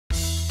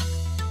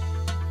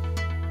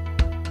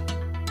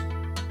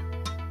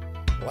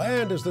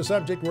Land is the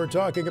subject we're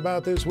talking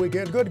about this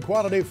weekend. Good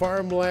quality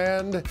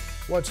farmland.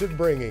 What's it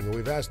bringing?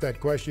 We've asked that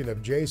question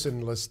of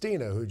Jason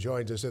Lestina, who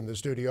joins us in the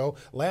studio.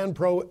 Land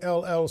Pro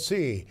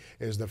LLC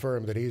is the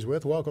firm that he's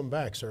with. Welcome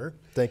back, sir.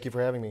 Thank you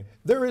for having me.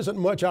 There isn't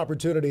much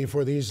opportunity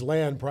for these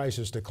land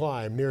prices to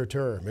climb near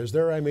term, is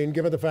there? I mean,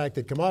 given the fact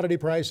that commodity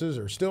prices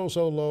are still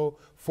so low,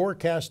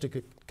 forecast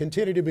to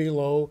continue to be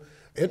low,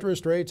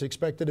 interest rates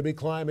expected to be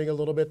climbing a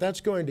little bit,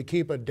 that's going to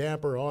keep a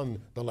damper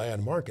on the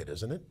land market,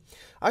 isn't it?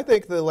 I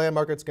think the land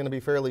market's going to be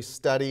fairly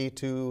steady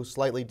to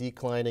slightly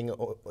declining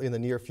in the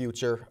near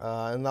future.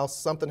 Unless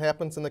something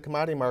happens in the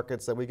commodity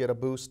markets that we get a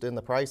boost in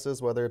the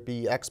prices, whether it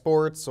be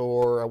exports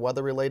or a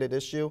weather-related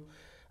issue.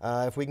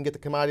 If we can get the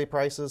commodity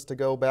prices to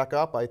go back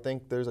up, I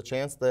think there's a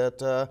chance that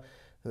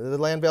the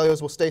land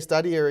values will stay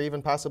steady or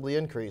even possibly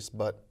increase,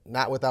 but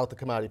not without the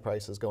commodity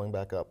prices going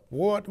back up.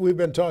 What we've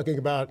been talking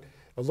about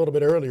a little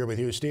bit earlier with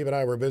you, Steve and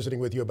I were visiting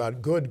with you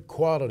about good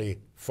quality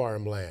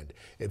farmland.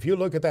 If you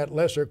look at that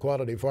lesser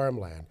quality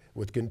farmland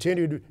with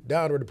continued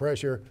downward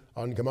pressure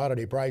on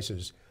commodity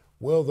prices,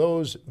 will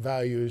those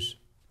values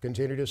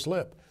continue to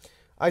slip?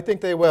 I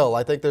think they will.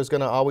 I think there's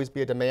going to always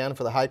be a demand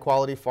for the high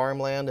quality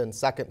farmland, and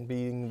second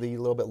being the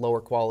little bit lower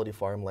quality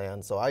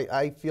farmland. So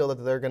I feel that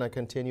they're going to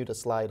continue to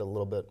slide a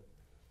little bit.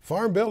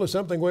 Farm Bill is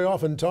something we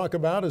often talk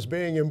about as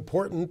being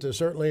important,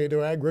 certainly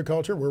to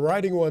agriculture. We're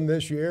writing one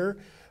this year.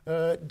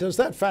 Does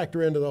that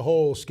factor into the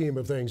whole scheme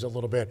of things a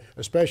little bit,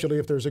 especially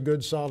if there's a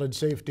good solid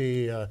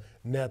safety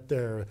net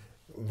there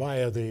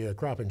via the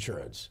crop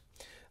insurance?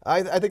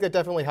 I think that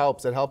definitely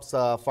helps. It helps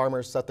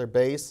farmers set their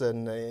base,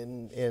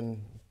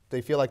 and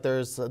they feel like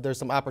there's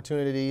some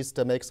opportunities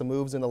to make some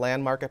moves in the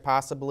land market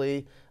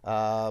possibly,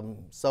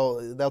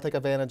 so they'll take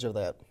advantage of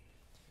that.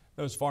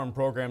 Those farm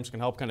programs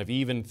can help kind of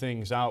even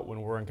things out when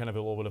we're in kind of a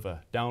little bit of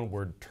a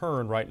downward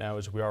turn right now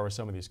as we are with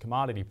some of these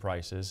commodity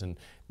prices, and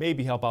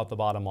maybe help out the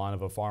bottom line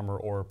of a farmer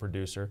or a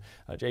producer.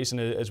 Jason,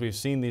 as we've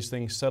seen these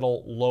things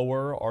settle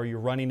lower, are you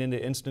running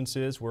into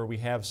instances where we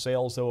have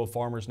sales, though, of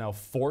farmers now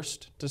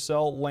forced to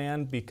sell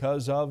land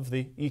because of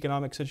the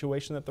economic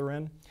situation that they're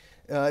in?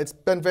 It's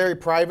been very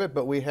private,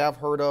 but we have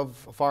heard of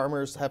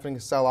farmers having to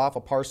sell off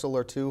a parcel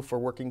or two for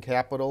working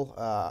capital.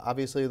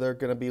 Obviously, they're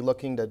going to be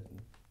looking to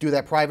do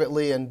that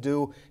privately and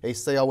do a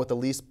sale with the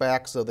lease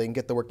back so they can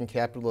get the working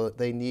capital that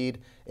they need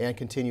and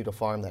continue to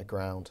farm that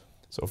ground.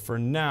 So for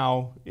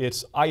now,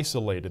 it's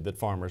isolated that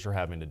farmers are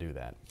having to do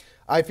that.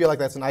 I feel like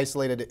that's an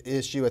isolated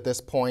issue at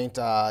this point.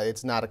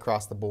 It's not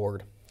across the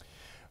board.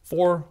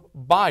 For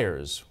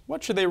buyers,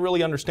 what should they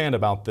really understand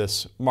about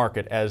this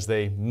market as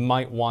they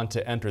might want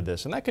to enter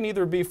this? And that can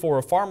either be for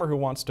a farmer who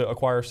wants to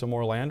acquire some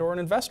more land or an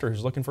investor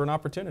who's looking for an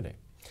opportunity.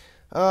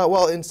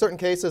 Well, in certain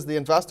cases, the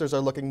investors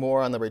are looking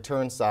more on the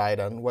return side,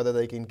 on whether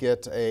they can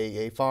get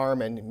a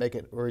farm and make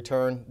it a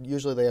return.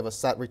 Usually they have a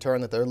set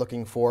return that they're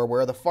looking for,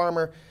 where the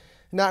farmer,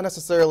 not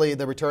necessarily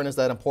the return is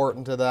that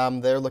important to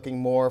them. They're looking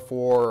more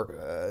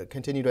for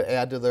continue to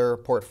add to their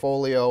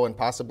portfolio and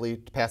possibly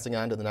passing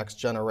on to the next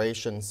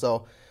generation.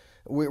 So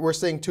we're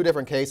seeing two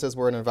different cases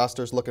where an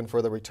investor's looking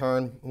for the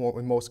return,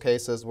 in most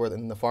cases where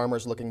the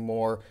farmer's looking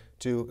more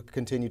to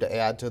continue to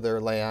add to their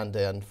land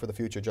and for the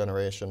future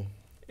generation.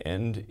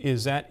 And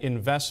is that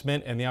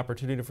investment and the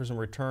opportunity for some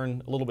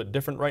return a little bit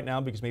different right now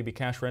because maybe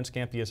cash rents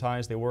can't be as high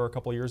as they were a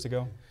couple of years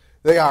ago?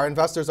 They are.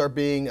 Investors are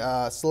being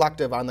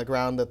selective on the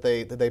ground that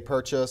they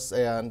purchase,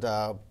 and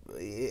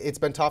it's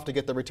been tough to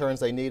get the returns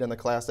they need on the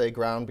Class A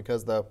ground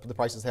because the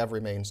prices have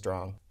remained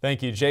strong.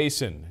 Thank you,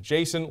 Jason.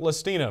 Jason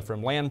Lestina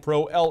from Land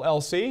Pro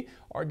LLC,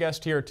 our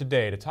guest here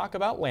today to talk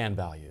about land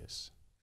values.